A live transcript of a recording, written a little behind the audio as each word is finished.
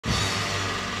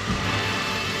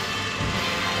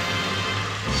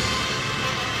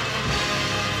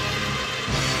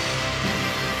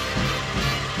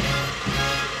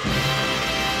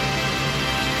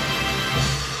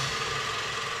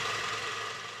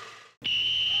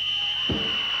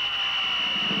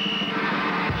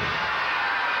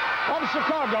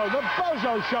Joe, the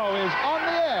Bozo Show is on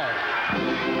the air.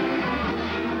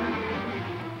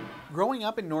 Growing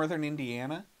up in northern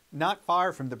Indiana, not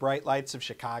far from the bright lights of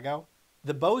Chicago,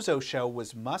 the Bozo Show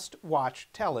was must-watch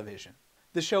television.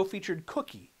 The show featured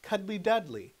Cookie, Cuddly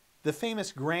Dudley, the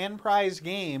famous grand prize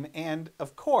game, and,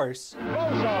 of course,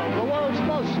 Bozo, the world's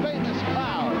most famous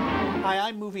clown. Hi,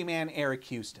 I'm movie man Eric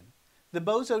Houston. The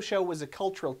Bozo Show was a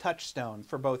cultural touchstone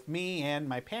for both me and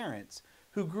my parents,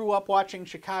 who grew up watching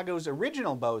Chicago's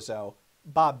original Bozo,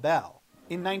 Bob Bell.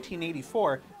 In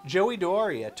 1984, Joey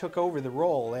Doria took over the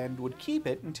role and would keep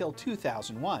it until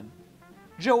 2001.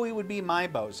 Joey would be my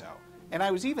Bozo, and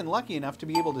I was even lucky enough to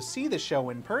be able to see the show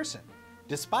in person,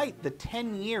 despite the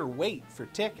 10-year wait for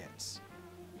tickets.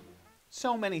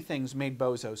 So many things made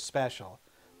Bozo special,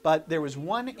 but there was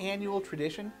one annual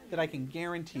tradition that I can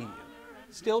guarantee you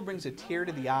still brings a tear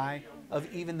to the eye of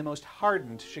even the most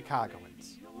hardened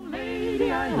Chicagoans. Lady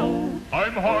I know.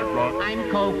 I'm Hardrock. I'm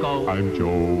Coco. I'm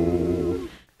Joe.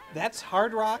 That's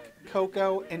Hardrock,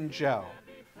 Coco, and Joe,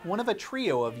 one of a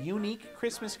trio of unique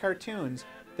Christmas cartoons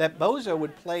that Bozo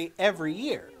would play every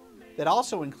year, that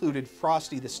also included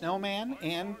Frosty the Snowman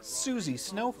and Suzy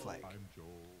Snowflake.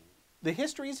 The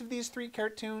histories of these three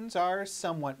cartoons are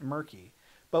somewhat murky,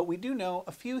 but we do know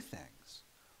a few things.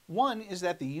 One is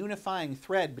that the unifying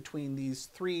thread between these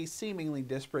three seemingly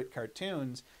disparate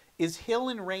cartoons is Hill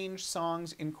and Range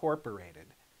Songs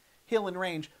Incorporated. Hill and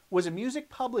Range was a music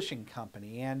publishing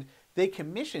company, and they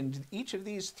commissioned each of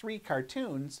these three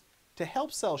cartoons to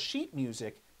help sell sheet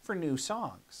music for new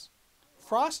songs.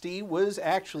 Frosty was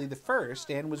actually the first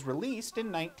and was released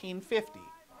in 1950,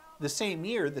 the same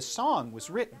year the song was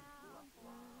written.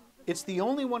 It's the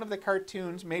only one of the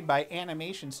cartoons made by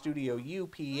animation studio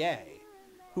UPA,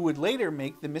 who would later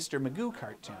make the Mr. Magoo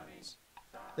cartoons.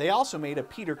 They also made a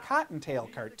Peter Cottontail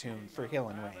cartoon for Hill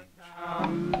and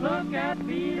Range. Look at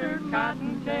Peter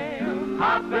Cottontail,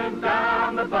 hopping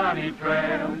down the bunny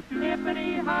trail,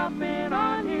 hippity hopping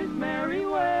on his merry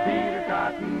way.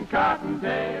 Peter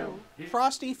Cottontail.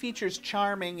 Frosty features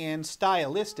charming and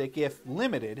stylistic, if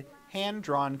limited,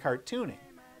 hand-drawn cartooning,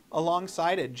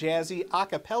 alongside a jazzy a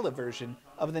cappella version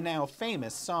of the now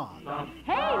famous song.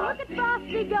 Hey, look at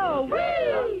Frosty go!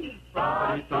 Whee!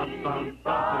 Frosty thump thump,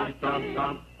 Frosty thump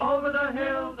thump, over the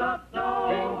hills of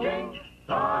snow. Ding ding.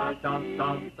 Frosty thump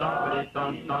thump, Frosty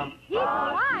thump thump. He's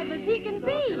alive as he can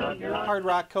be!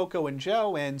 Hardrock, Coco and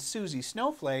Joe and Suzy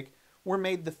Snowflake were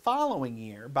made the following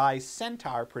year by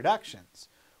Centaur Productions,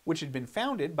 which had been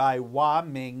founded by Wah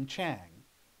Ming Chang.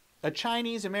 A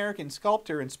Chinese-American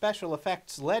sculptor and special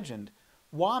effects legend,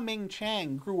 Wah Ming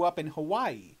Chang grew up in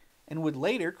Hawaii and would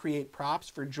later create props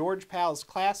for George Pal's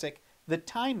classic The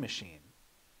Time Machine.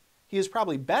 He is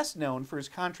probably best known for his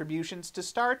contributions to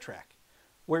Star Trek,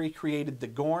 where he created the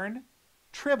Gorn,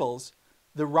 Tribbles,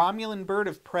 the Romulan Bird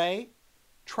of Prey,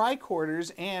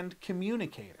 Tricorders, and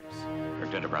Communicators.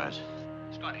 Drift Enterprise.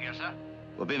 Scott here, sir.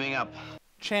 We're beaming up.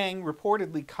 Chang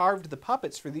reportedly carved the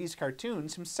puppets for these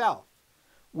cartoons himself,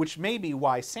 which may be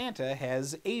why Santa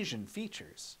has Asian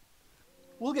features.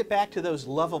 We'll get back to those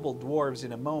lovable dwarves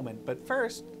in a moment, but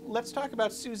first, let's talk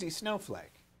about Suzy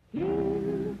Snowflake.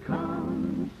 Here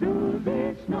comes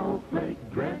Suzy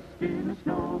Snowflake, dressed in a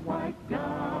snow-white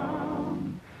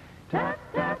gown. Tap,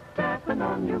 tap, tapping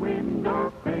on your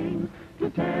window pane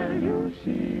to tell you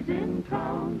she's in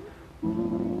town.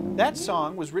 Ooh. That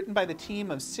song was written by the team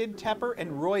of Sid Tepper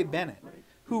and Roy Bennett,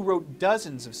 who wrote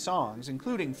dozens of songs,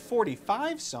 including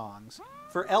 45 songs,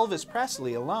 for Elvis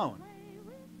Presley alone.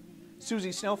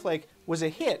 Suzy Snowflake was a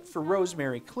hit for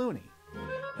Rosemary Clooney.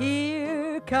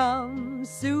 Here comes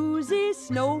Suzy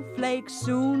Snowflake,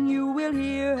 soon you will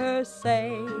hear her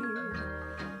say,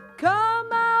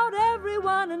 come out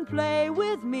everyone and play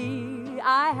with me,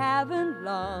 I haven't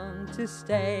long to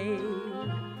stay.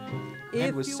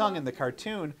 And was sung in the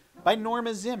cartoon by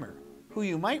Norma Zimmer, who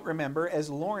you might remember as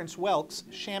Lawrence Welk's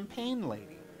Champagne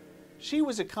Lady. She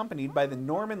was accompanied by the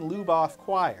Norman Luboff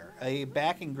Choir, a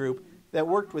backing group that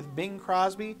worked with Bing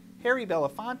Crosby, Harry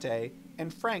Belafonte,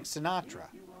 and Frank Sinatra.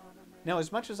 Now,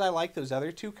 as much as I like those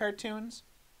other two cartoons,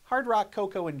 Hardrock,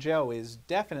 Coco and Joe is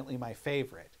definitely my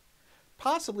favorite.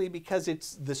 Possibly because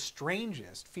it's the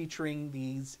strangest, featuring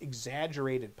these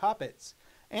exaggerated puppets,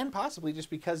 and possibly just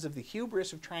because of the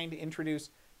hubris of trying to introduce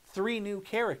three new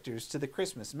characters to the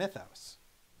Christmas mythos.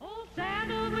 Old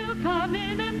Santa will come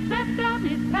in and set down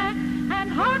his pack, and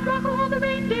Hardrock all the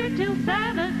reindeer till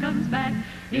Santa comes back.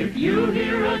 If you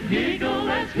hear a giggle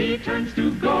as he turns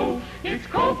to go, it's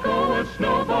Coco, a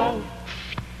Snowball,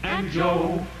 and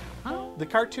Joe. The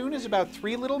cartoon is about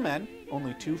three little men,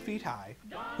 only 2 feet high,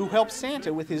 who help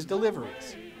Santa with his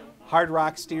deliveries.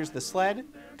 Hardrock steers the sled,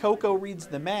 Coco reads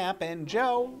the map, and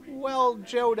Joe, well,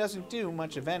 Joe doesn't do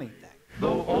much of anything.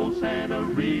 Though old Santa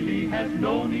really has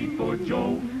no need for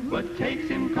Joe, but takes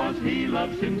him 'cause he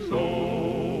loves him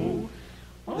so.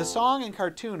 The song and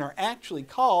cartoon are actually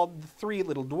called The Three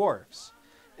Little Dwarfs,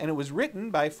 and it was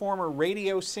written by former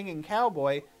radio singing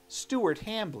cowboy Stuart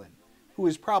Hamblin, who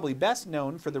is probably best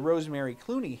known for the Rosemary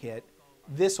Clooney hit,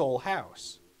 This Old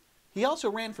House. He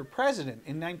also ran for president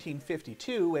in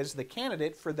 1952 as the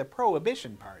candidate for the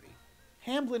Prohibition Party.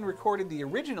 Hamblin recorded the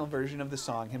original version of the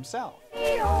song himself.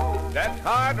 That's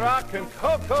Hardrock and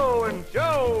Coco and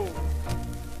Joe.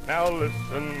 Now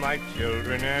listen, my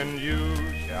children, and you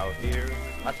shall hear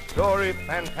a story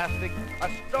fantastic, a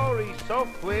story so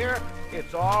queer.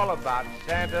 It's all about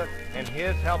Santa and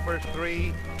his helpers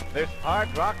three. There's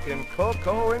Hardrock and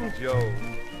Coco and Joe.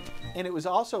 And it was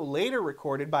also later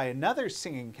recorded by another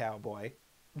singing cowboy,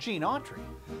 Gene Autry.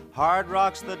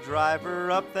 Hardrock's the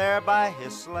driver up there by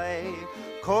his sleigh.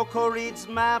 Coco reads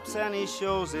maps and he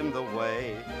shows him the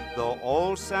way. Though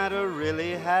old Santa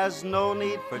really has no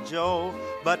need for Joe,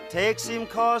 but takes him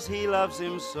 'cause he loves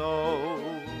him so.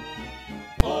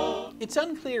 It's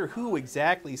unclear who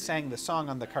exactly sang the song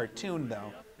on the cartoon,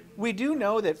 though. We do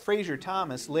know that Fraser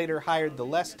Thomas later hired the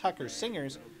Les Tucker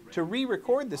Singers to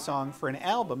re-record the song for an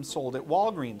album sold at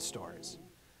Walgreens stores.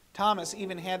 Thomas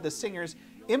even had the singers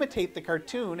imitate the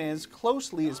cartoon as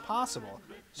closely as possible,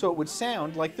 so it would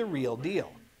sound like the real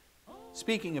deal.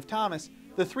 Speaking of Thomas,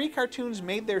 the three cartoons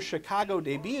made their Chicago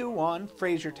debut on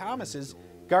Fraser Thomas's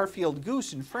Garfield,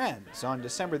 Goose, and Friends on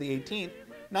December the 18th,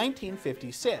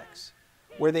 1956,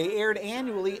 where they aired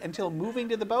annually until moving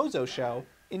to the Bozo Show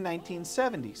in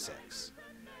 1976.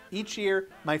 Each year,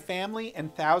 my family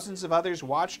and thousands of others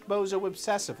watched Bozo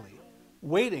obsessively,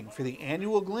 waiting for the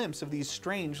annual glimpse of these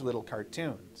strange little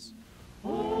cartoons.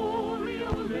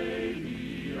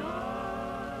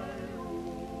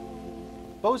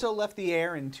 Bozo left the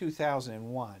air in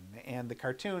 2001, and the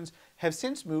cartoons have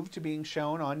since moved to being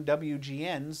shown on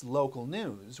WGN's local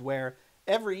news, where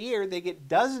every year they get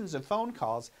dozens of phone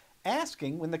calls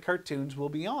asking when the cartoons will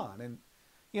be on. And,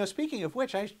 speaking of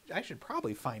which, I should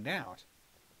probably find out.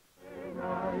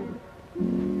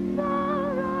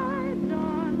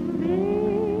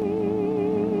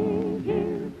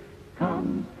 Here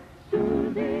comes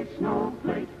Suzy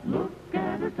Snowflake, look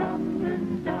at her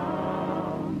tumbling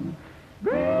down,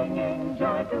 bringing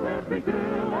joy to every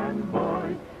girl and boy.